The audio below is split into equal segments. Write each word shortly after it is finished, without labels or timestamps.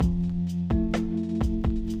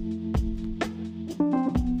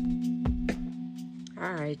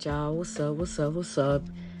right, y'all. What's up?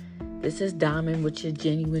 This is Dymond with your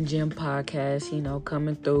Genuine Gem podcast,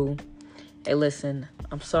 coming through. Hey, listen,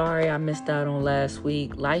 I'm sorry I missed out on last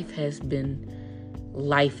week. Life has been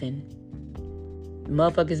lifing.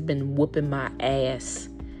 Motherfuckers been whooping my ass.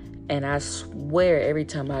 And I swear every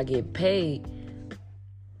time I get paid,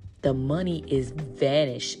 the money is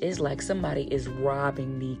vanished. It's like somebody is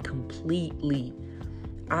robbing me completely.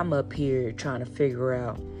 I'm up here trying to figure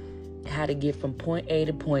out how to get from point A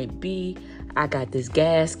to point B. I got this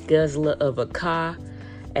gas guzzler of a car.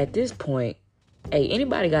 At this point, hey,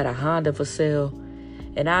 anybody got a Honda for sale?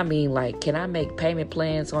 And I mean, can I make payment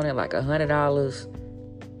plans on it like $100,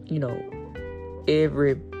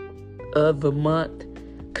 every other month?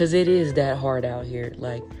 Because it is that hard out here.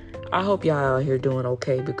 I hope y'all out here doing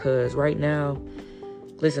okay, because right now,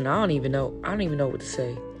 listen, I don't even know what to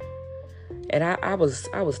say. And I was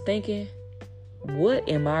thinking, what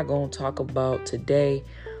am I going to talk about today?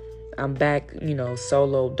 I'm back,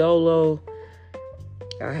 solo dolo.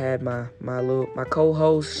 I had my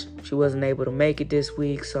co-host. She wasn't able to make it this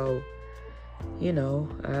week, so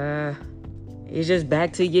it's just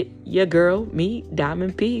back to your girl, me,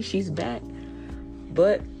 Diamond P. She's back.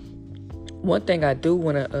 But one thing I do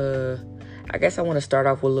want to, I guess I want to start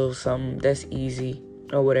off with a little something that's easy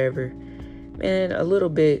or whatever. Man, a little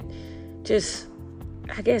bit, just,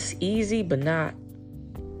 I guess, easy, but not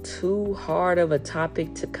too hard of a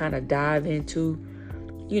topic to kind of dive into.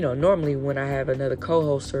 Normally when I have another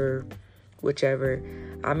co-host or whichever,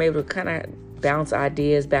 I'm able to kind of bounce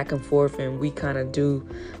ideas back and forth, and we kind of do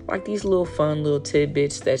like these little fun little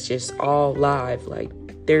tidbits that's just all live.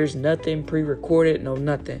 There's nothing pre-recorded, no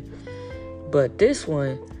nothing. But this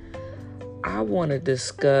one, I want to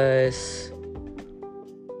discuss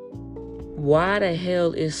why the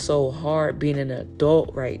hell it's so hard being an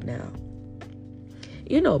adult right now.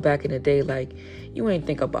 Back in the day, you ain't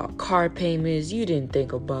think about car payments. You didn't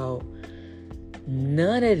think about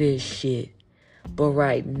none of this shit. But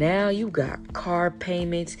right now, you got car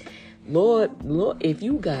payments. Lord, if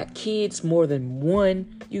you got kids more than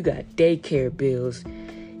one, you got daycare bills.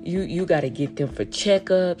 You got to get them for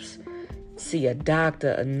checkups, see a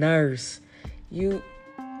doctor, a nurse.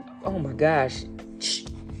 Oh my gosh.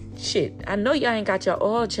 Shit, I know y'all ain't got your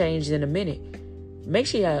oil changed in a minute. Make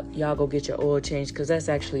sure y'all go get your oil changed, because that's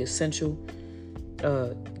actually essential.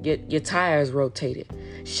 Get your tires rotated.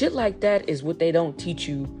 Shit like that is what they don't teach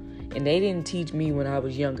you, and they didn't teach me when I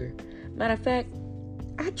was younger. Matter of fact,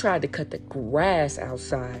 I tried to cut the grass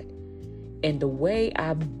outside, and the way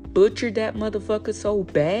I butchered that motherfucker so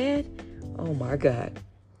bad, oh my God.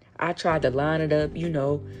 I tried to line it up,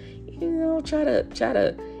 try to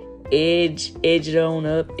edge it on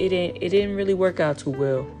up. It didn't really work out too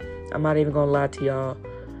well. I'm not even gonna lie to y'all.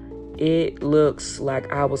 It looks like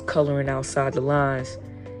I was coloring outside the lines,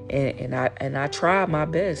 and I tried my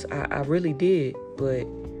best. I really did, but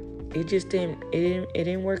it just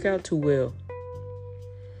didn't work out too well.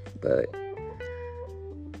 But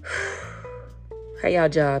how y'all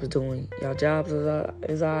jobs doing? Y'all jobs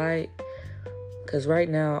is alright? Cause right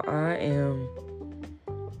now I'm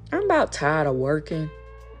about tired of working,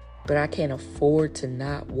 but I can't afford to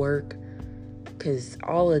not work, because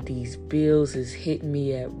all of these bills is hitting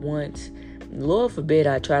me at once. Lord forbid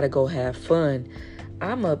I try to go have fun.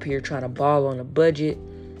 I'm up here trying to ball on a budget.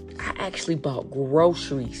 I actually bought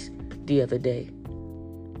groceries the other day.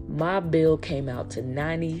 My bill came out to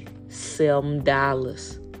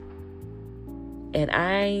 $97. And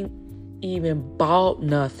I ain't even bought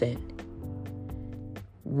nothing.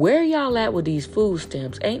 Where y'all at with these food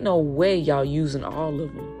stamps? Ain't no way y'all using all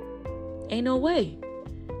of them. Ain't no way.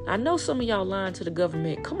 I know some of y'all lying to the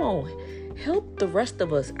government. Come on, help the rest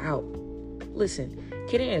of us out. Listen,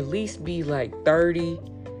 can it at least be like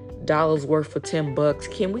 $30 worth for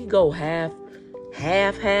 $10? Can we go half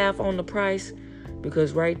on the price?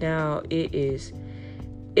 Because right now it's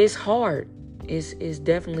hard. It's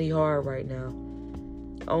definitely hard right now.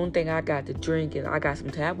 Only thing I got to drink, and I got some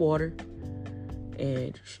tap water,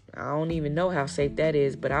 and I don't even know how safe that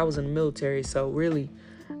is, but I was in the military, so really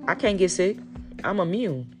I can't get sick. I'm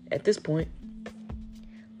immune at this point.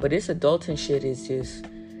 But this adulting shit is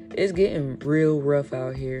it's getting real rough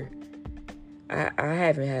out here. I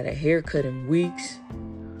haven't had a haircut in weeks.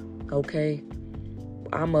 Okay.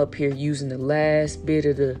 I'm up here using the last bit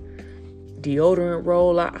of the deodorant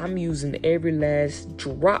roll. I'm using every last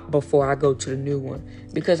drop before I go to the new one,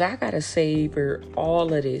 because I gotta savor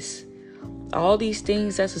all of this. All these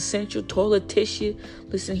things that's essential, toilet tissue.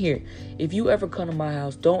 Listen here, if you ever come to my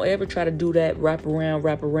house, don't ever try to do that wrap around.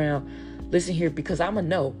 Listen here, because I'ma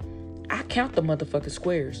know. I count the motherfucking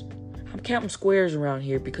squares. I'm counting squares around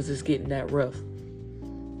here because it's getting that rough.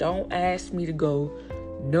 Don't ask me to go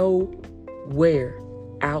nowhere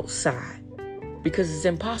outside because it's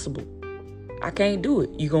impossible. I can't do it.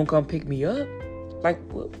 You gonna come pick me up? Like,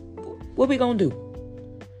 what we gonna do?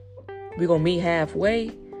 We gonna meet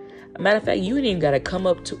halfway? Matter of fact, you ain't even gotta come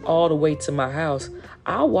up to all the way to my house.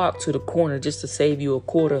 I'll walk to the corner just to save you a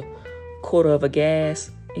quarter of a gas.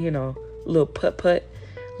 Little putt,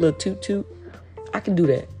 little toot. I can do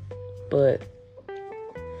that, but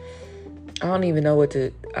I don't even know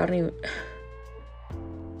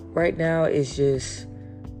right now it's just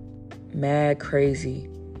mad crazy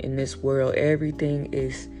in this world. Everything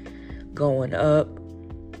is going up.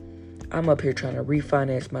 I'm up here trying to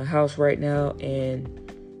refinance my house right now, and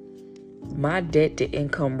my debt to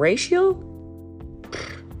income ratio,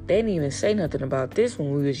 they didn't even say nothing about this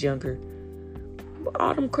when we was younger.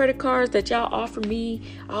 All them credit cards that y'all offer me,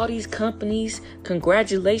 all these companies,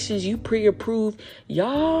 congratulations, you pre-approved.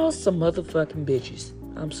 Y'all some motherfucking bitches.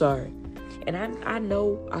 I'm sorry. And I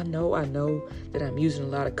know that I'm using a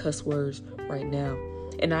lot of cuss words right now.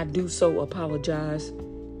 And I do so apologize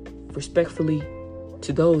respectfully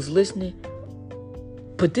to those listening.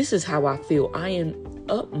 But this is how I feel. I am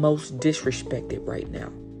utmost disrespected right now.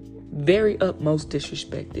 Very utmost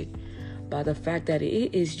disrespected by the fact that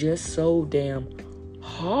it is just so damn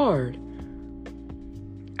hard.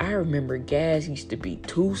 I remember gas used to be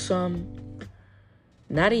 $2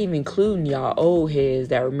 not even including y'all old heads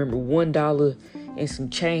that remember $1 and some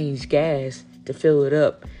change gas to fill it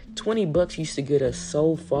up. $20 used to get us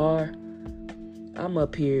so far. I'm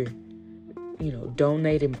up here,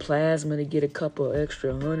 donating plasma to get a couple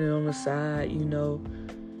extra $100 on the side.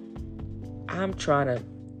 I'm trying to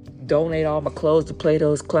donate all my clothes to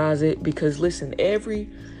Plato's Closet because listen, every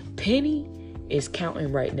penny is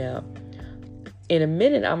counting right now. In a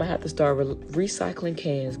minute, I'm gonna have to start recycling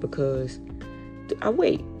cans because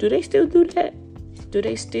do they still do that? Do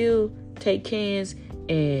they still take cans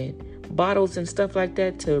and bottles and stuff like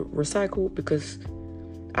that to recycle? Because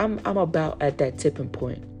I'm about at that tipping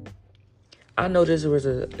point. I know it was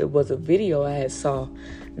a video I had saw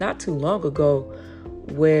not too long ago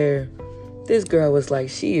where this girl was like,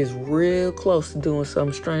 she is real close to doing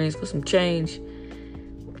something strange for some change.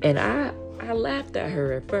 And I laughed at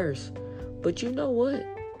her at first. But you know what?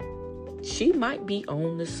 She might be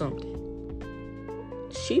on to something.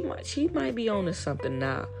 She might be on to something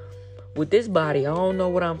now. With this body, I don't know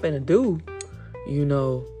what I'm finna do.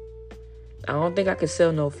 I don't think I can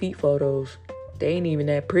sell no feet photos. They ain't even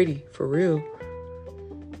that pretty, for real.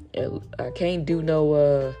 I can't do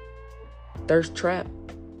no thirst trap.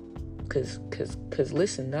 Cause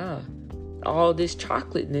listen, all this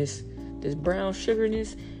chocolateness, this brown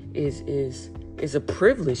sugarness is a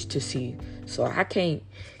privilege to see. So I can't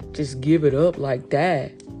just give it up like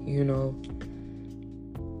that,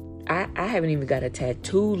 I haven't even got a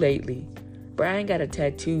tattoo lately. But I ain't got a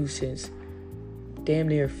tattoo since damn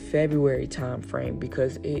near February time frame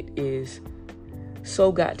because it is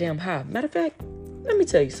so goddamn high. Matter of fact, let me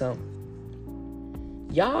tell you something.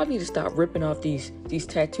 Y'all need to stop ripping off these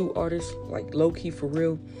tattoo artists, like low-key for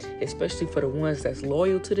real, especially for the ones that's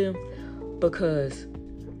loyal to them, because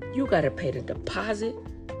you got to pay the deposit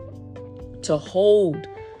to hold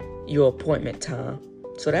your appointment time.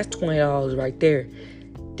 So that's $20 right there.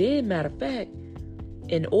 Then, matter of fact,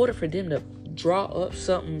 in order for them to draw up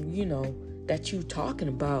something, that you talking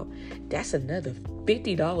about, that's another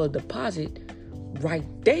 $50 deposit right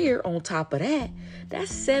there on top of that.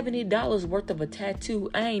 That's $70 worth of a tattoo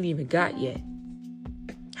I ain't even got yet.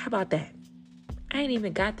 How about that? I ain't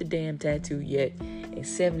even got the damn tattoo yet, and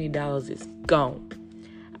 $70 is gone.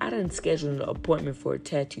 I done scheduled an appointment for a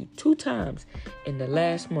tattoo 2 times in the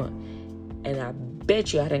last month, and I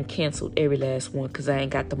bet you I done canceled every last one because I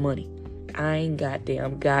ain't got the money. I ain't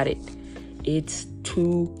goddamn got it. It's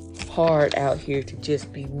too hard out here to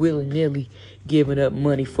just be willy-nilly giving up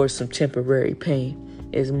money for some temporary pain.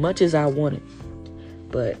 As much as I want it.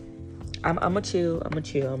 But I'ma chill.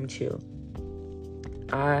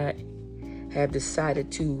 I have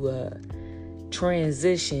decided to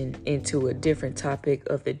transition into a different topic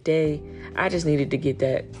of the day. I just needed to get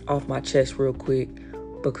that off my chest real quick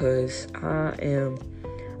because I'm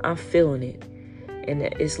feeling it. And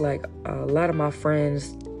it's like a lot of my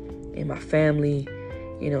friends and my family,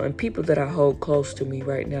 and people that I hold close to me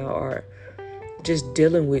right now are just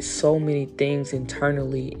dealing with so many things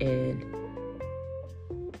internally, and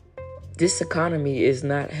this economy is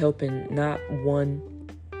not helping, not one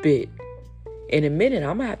bit. In a minute,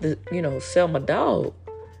 I'm gonna have to, sell my dog.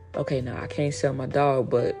 Okay, I can't sell my dog,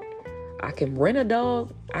 but I can rent a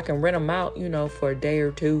dog. I can rent him out, for a day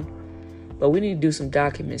or two. But we need to do some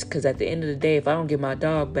documents, because at the end of the day, if I don't get my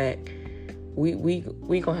dog back, we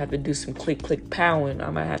gonna have to do some click click powing. I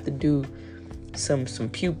might have to do some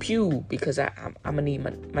pew pew because I'm gonna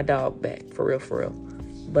need my dog back for real.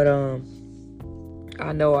 But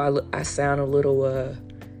I know I sound a little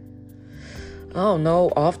I don't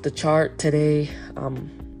know, off the chart today.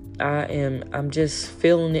 I'm just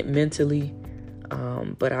feeling it mentally.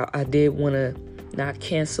 But I did want to not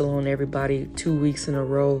cancel on everybody 2 weeks in a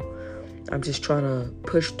row. I'm just trying to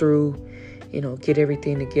push through, get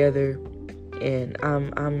everything together. And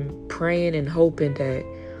I'm praying and hoping that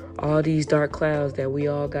all these dark clouds that we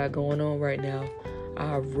all got going on right now,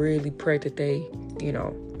 I really pray that they,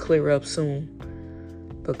 clear up soon,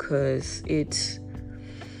 because it's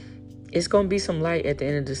going to be some light at the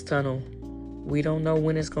end of this tunnel. We don't know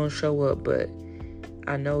when it's going to show up, but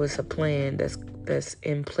I know it's a plan that's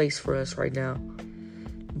in place for us right now.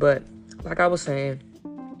 But like I was saying,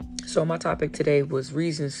 so my topic today was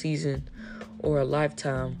reason, season, or a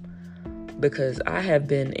lifetime, because I have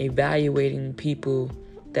been evaluating people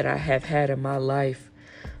that I have had in my life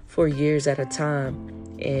for years at a time,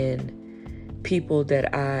 and people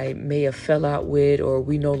that I may have fell out with or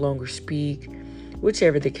we no longer speak,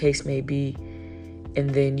 whichever the case may be.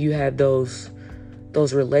 And then you have those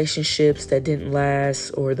relationships that didn't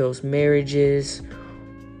last, or those marriages,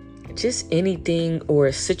 just anything, or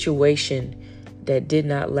a situation that did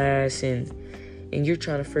not last, and you're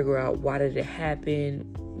trying to figure out, why did it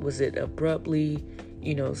happen? Was it abruptly?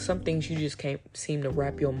 Some things you just can't seem to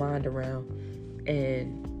wrap your mind around.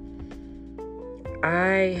 And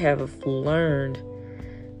I have learned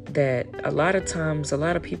that a lot of times, a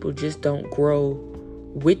lot of people just don't grow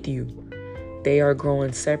with you. They are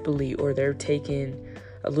growing separately, or they're taking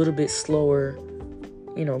a little bit slower,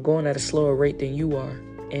 going at a slower rate than you are.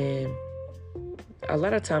 And a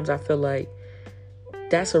lot of times I feel like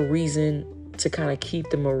that's a reason to kind of keep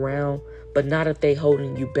them around, but not if they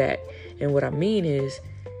holding you back. And what I mean is,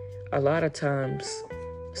 a lot of times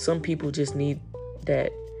some people just need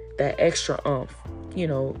that extra oomph. You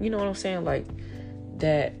know what I'm saying? Like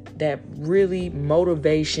that really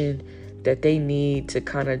motivation that they need to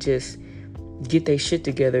kind of just get their shit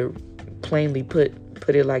together, plainly put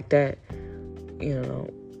it like that.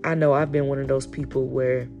 I know I've been one of those people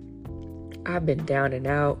where I've been down and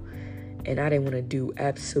out, and I didn't want to do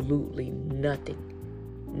absolutely nothing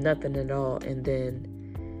at all. And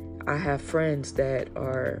then I have friends that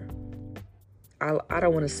are, I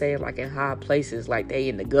don't want to say like in high places, like they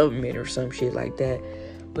in the government or some shit like that,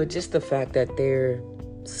 but just the fact that they're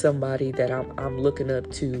somebody that I'm looking up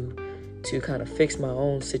to kind of fix my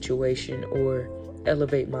own situation or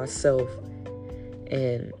elevate myself.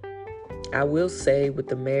 And I will say, with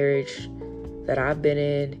the marriage that I've been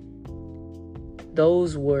in,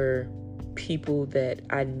 those were people that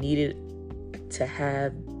I needed to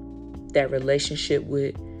have that relationship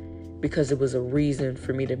with, because it was a reason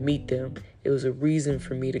for me to meet them. It was a reason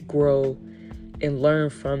for me to grow and learn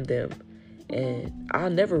from them. And I'll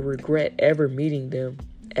never regret ever meeting them,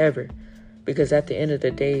 ever. Because at the end of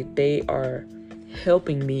the day, they are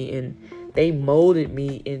helping me, and they molded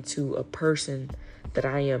me into a person that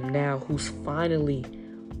I am now, who's finally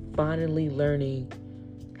learning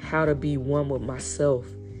how to be one with myself.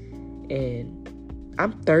 And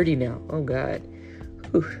I'm 30 now. Oh God.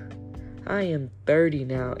 Whew. I am 30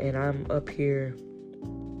 now, and I'm up here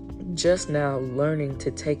just now learning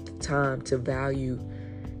to take the time to value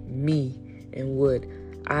me and what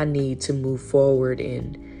I need to move forward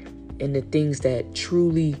in, and the things that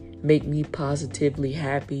truly make me positively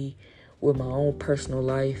happy with my own personal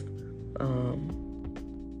life.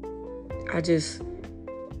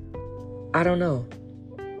 I don't know.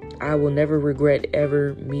 I will never regret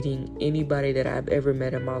ever meeting anybody that I've ever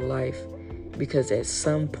met in my life, because at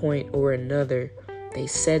some point or another, they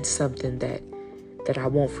said something that I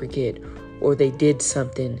won't forget, or they did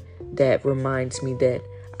something that reminds me that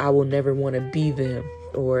I will never want to be them,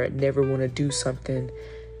 or never want to do something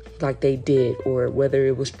like they did, or whether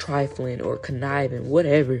it was trifling or conniving,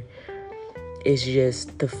 whatever. It's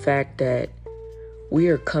just the fact that we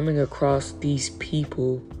are coming across these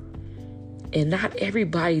people, and not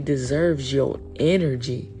everybody deserves your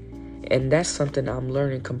energy. And that's something I'm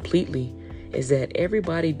learning completely, is that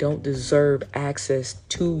everybody don't deserve access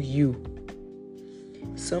to you.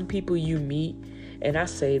 Some people you meet, and I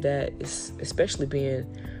say that especially being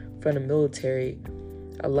from the military,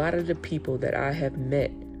 a lot of the people that I have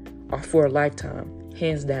met are for a lifetime,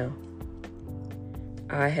 hands down.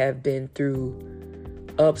 I have been through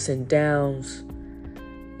ups and downs.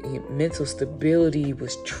 Mental stability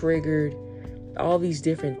was triggered, all these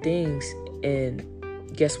different things. And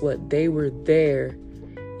guess what? They were there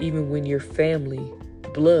even when your family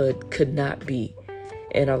blood could not be.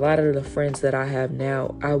 And a lot of the friends that I have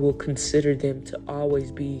now, I will consider them to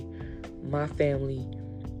always be my family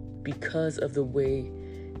because of the way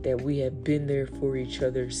that we have been there for each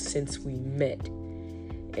other since we met.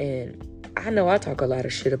 And I know I talk a lot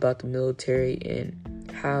of shit about the military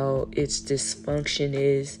and how its dysfunction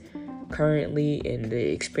is currently, and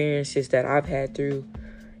the experiences that I've had through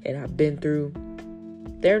and I've been through.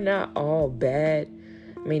 They're not all bad.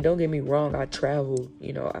 I mean, don't get me wrong, I traveled,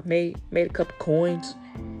 I made a couple coins,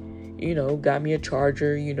 got me a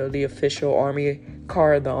Charger, the official army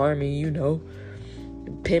car of the army,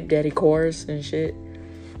 Pimp Daddy cars and shit,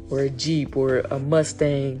 or a Jeep, or a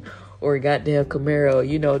Mustang, or a goddamn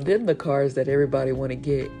Camaro, them the cars that everybody want to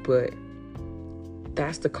get, but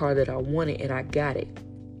that's the car that I wanted, and I got it.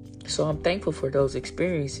 So I'm thankful for those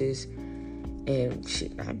experiences, and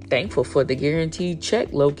shit, I'm thankful for the guaranteed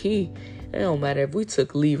check, low key. It don't matter if we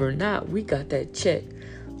took leave or not, we got that check.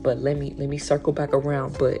 But let me circle back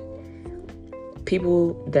around. But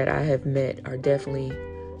people that I have met are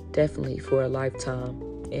definitely for a lifetime.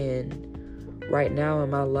 And right now in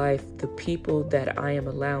my life, the people that I am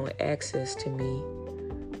allowing access to me,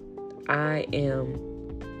 I am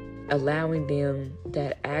allowing them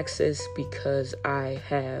that access because I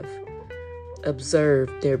have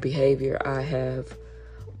observed their behavior. I have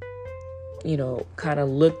kind of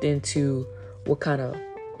looked into what kind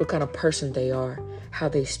of person they are, how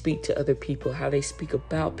they speak to other people, how they speak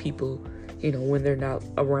about people, when they're not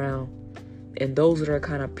around. And those are the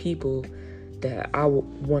kind of people that I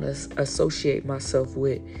want to associate myself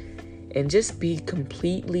with, and just be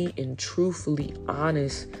completely and truthfully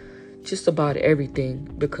honest just about everything,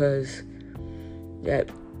 because that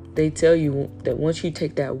they tell you that once you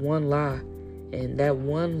take that one lie, and that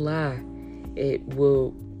one lie, it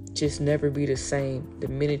will just never be the same the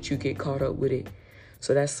minute you get caught up with it.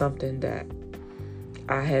 So that's something that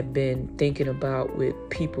I have been thinking about with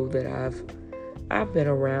people that I've been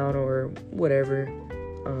around or whatever.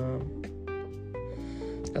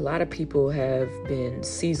 A lot of people have been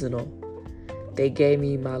seasonal. They gave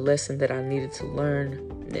me my lesson that I needed to learn,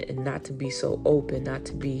 and not to be so open, not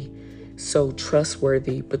to be so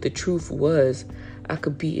trustworthy. But the truth was, I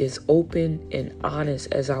could be as open and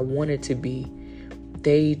honest as I wanted to be.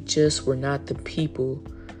 They just were not the people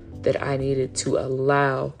that I needed to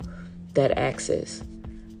allow that access.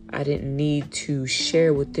 I didn't need to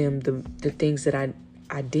share with them the things that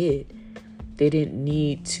I did. They didn't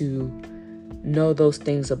need to know those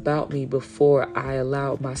things about me before I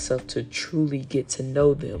allowed myself to truly get to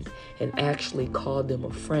know them and actually call them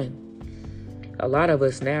a friend. A lot of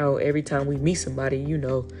us now, every time we meet somebody,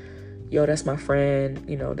 yo, that's my friend,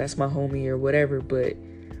 that's my homie or whatever, but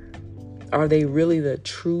are they really the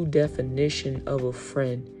true definition of a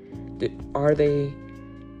friend? Are they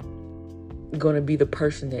going to be the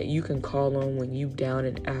person that you can call on when you down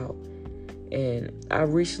and out? And I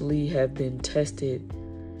recently have been tested,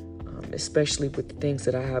 especially with the things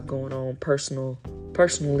that I have going on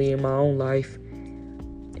personally in my own life.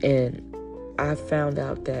 And I found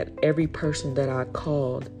out that every person that I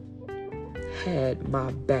called had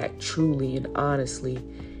my back truly and honestly,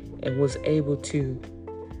 and was able to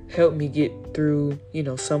help me get through,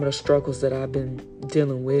 some of the struggles that I've been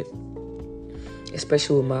dealing with,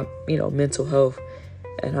 especially with my, mental health.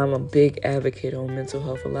 And I'm a big advocate on mental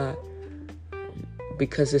health a lot,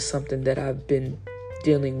 because it's something that I've been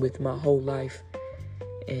dealing with my whole life.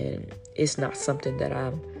 And it's not something that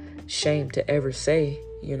I'm ashamed to ever say,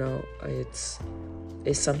 it's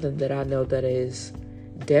something that I know that is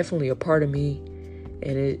definitely a part of me,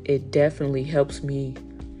 and it definitely helps me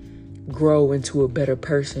grow into a better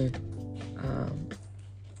person.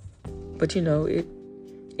 But it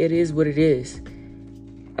is what it is.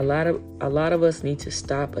 A lot of us need to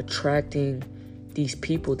stop attracting these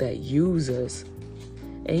people that use us.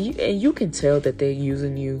 And you can tell that they're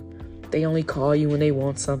using you. They only call you when they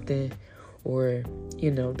want something, or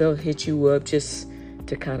they'll hit you up just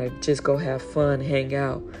to kind of just go have fun, hang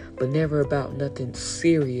out, but never about nothing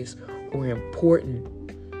serious or important.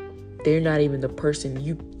 They're not even the person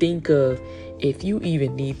you think of if you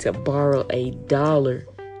even need to borrow $1.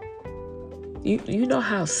 You know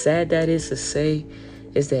how sad that is to say,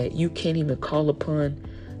 is that you can't even call upon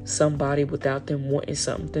somebody without them wanting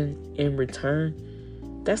something in return.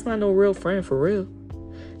 That's not no real friend for real.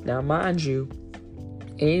 Now, mind you,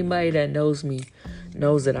 anybody that knows me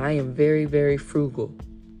knows that I am very, very frugal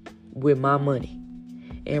with my money.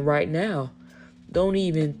 And right now, don't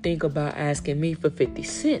even think about asking me for 50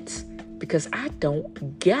 cents because I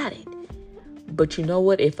don't got it. But you know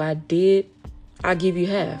what? If I did, I'll give you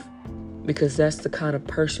half, because that's the kind of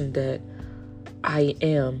person that I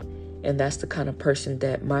am. And that's the kind of person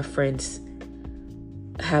that my friends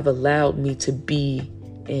have allowed me to be,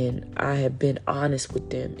 and I have been honest with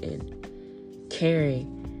them and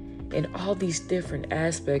caring, and all these different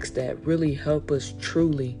aspects that really help us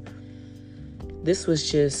truly. This was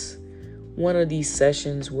just one of these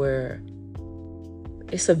sessions where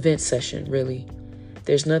it's a vent session, really.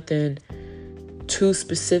 There's nothing too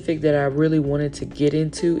specific that I really wanted to get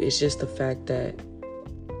into. It's just the fact that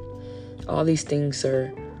all these things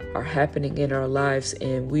are happening in our lives,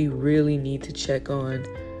 and we really need to check on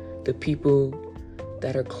the people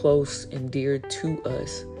that are close and dear to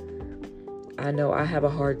us. I know I have a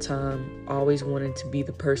hard time always wanting to be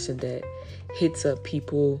the person that hits up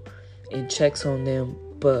people and checks on them,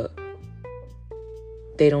 but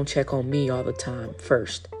they don't check on me all the time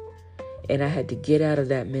first. And I had to get out of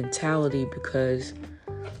that mentality, because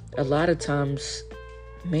a lot of times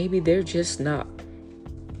maybe they're just not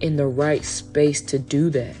in the right space to do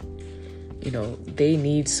that. They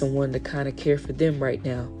need someone to kind of care for them right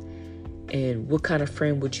now. And what kind of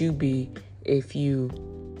friend would you be if you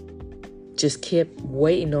just kept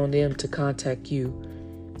waiting on them to contact you,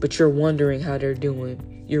 but you're wondering how they're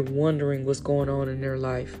doing? You're wondering what's going on in their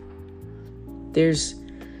life. There's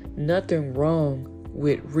nothing wrong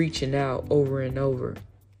with reaching out over and over.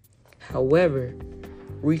 However,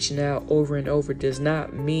 reaching out over and over does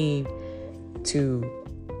not mean to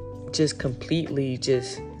just completely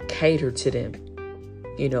just cater to them.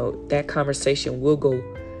 That conversation will go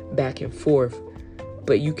back and forth,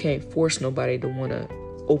 but you can't force nobody to want to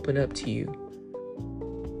open up to you.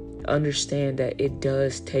 Understand that it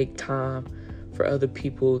does take time for other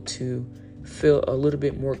people to feel a little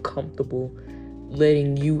bit more comfortable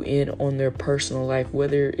letting you in on their personal life,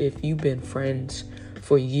 whether if you've been friends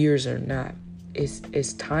for years or not.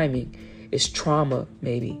 It's timing, it's trauma,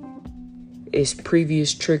 maybe it's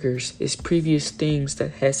previous triggers, it's previous things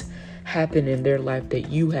that has happened in their life that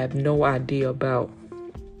you have no idea about.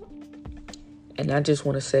 And I just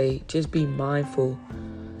want to say, just be mindful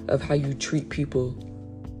of how you treat people,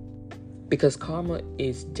 because karma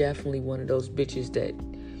is definitely one of those bitches that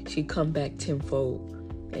she come back tenfold.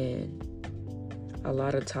 And a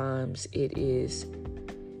lot of times it is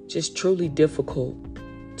just truly difficult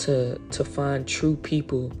to find true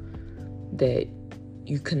people that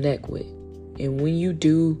you connect with. And when you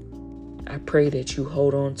do, I pray that you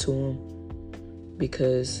hold on to them,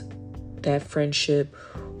 because that friendship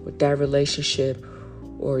or that relationship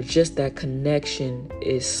or just that connection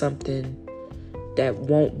is something that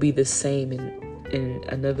won't be the same in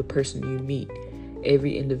another person you meet.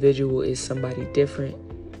 Every individual is somebody different,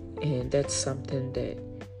 and that's something that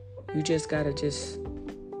you just gotta just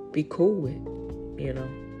be cool with.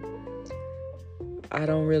 I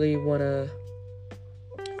don't really want to...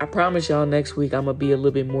 I promise y'all next week I'm going to be a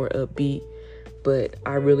little bit more upbeat, but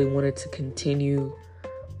I really wanted to continue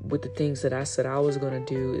with the things that I said I was going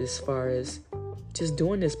to do as far as just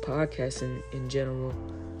doing this podcast in general.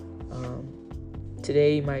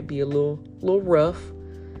 Today might be a little rough.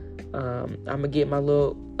 I'm going to get my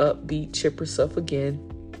little upbeat, chipper stuff again.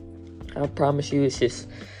 I promise you, it's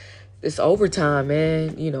overtime,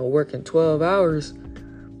 man. Working 12 hours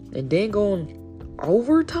and then going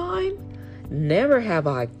overtime. Never have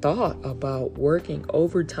I thought about working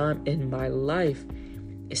overtime in my life,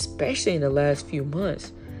 especially in the last few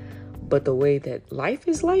months. But the way that life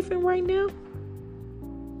is lifing right now,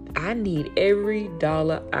 I need every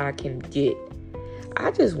dollar I can get.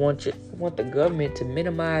 I just want the government to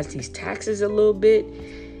minimize these taxes a little bit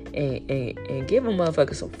and give a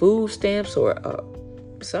motherfucker some food stamps or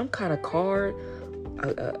some kind of card,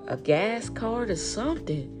 a gas card or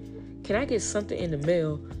something. Can I get something in the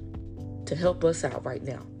mail to help us out right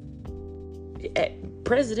now?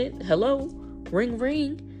 President, hello, ring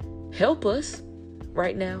ring, help us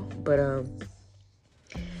right now. But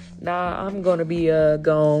I'm gonna be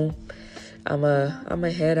gone. I'm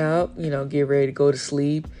a head out, get ready to go to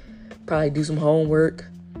sleep, probably do some homework.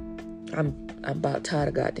 I'm about tired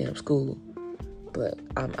of goddamn school, but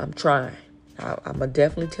I'm trying. I'ma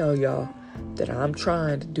definitely tell y'all that I'm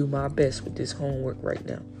trying to do my best with this homework right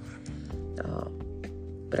now.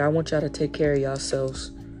 But I want y'all to take care of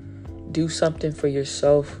yourselves. Do something for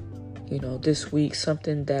yourself, this week.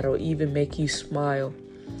 Something that'll even make you smile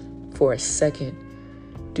for a second.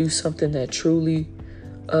 Do something that truly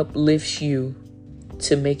uplifts you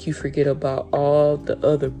to make you forget about all the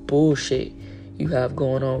other bullshit you have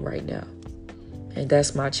going on right now. And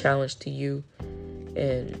that's my challenge to you.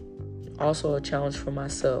 And also a challenge for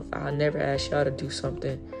myself. I'll never ask y'all to do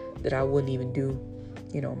something that I wouldn't even do,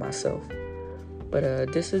 myself.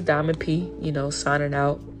 But this is Dymond P, signing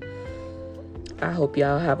out. I hope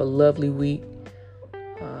y'all have a lovely week.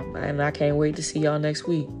 And I can't wait to see y'all next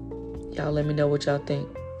week. Y'all let me know what y'all think.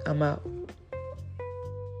 I'm out.